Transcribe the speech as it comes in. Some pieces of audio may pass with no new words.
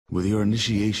With your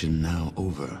initiation now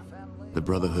over, the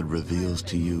Brotherhood reveals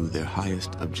to you their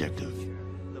highest objective.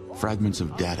 Fragments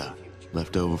of data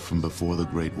left over from before the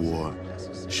Great War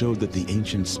showed that the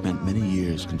ancients spent many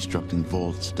years constructing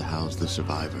vaults to house the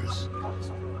survivors.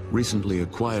 Recently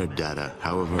acquired data,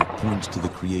 however, points to the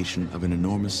creation of an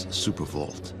enormous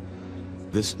supervault.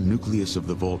 This nucleus of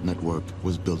the vault network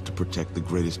was built to protect the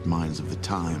greatest minds of the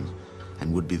time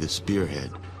and would be the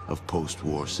spearhead of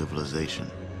post-war civilization.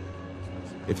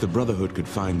 If the Brotherhood could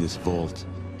find this vault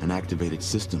and activate its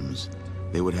systems,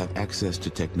 they would have access to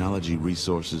technology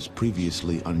resources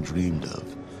previously undreamed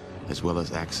of, as well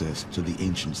as access to the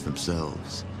ancients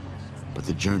themselves. But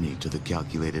the journey to the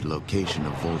calculated location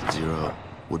of Vault Zero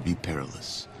would be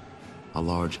perilous. A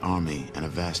large army and a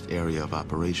vast area of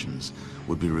operations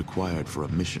would be required for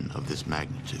a mission of this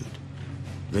magnitude.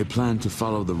 They planned to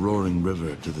follow the roaring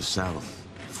river to the south,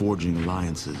 forging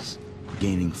alliances,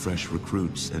 gaining fresh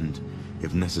recruits, and,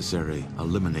 if necessary,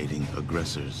 eliminating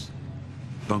aggressors.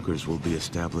 Bunkers will be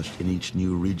established in each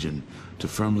new region to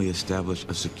firmly establish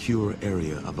a secure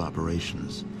area of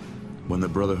operations. When the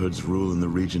Brotherhood's rule in the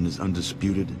region is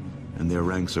undisputed and their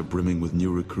ranks are brimming with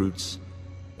new recruits,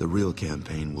 the real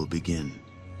campaign will begin,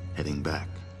 heading back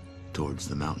towards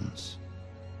the mountains.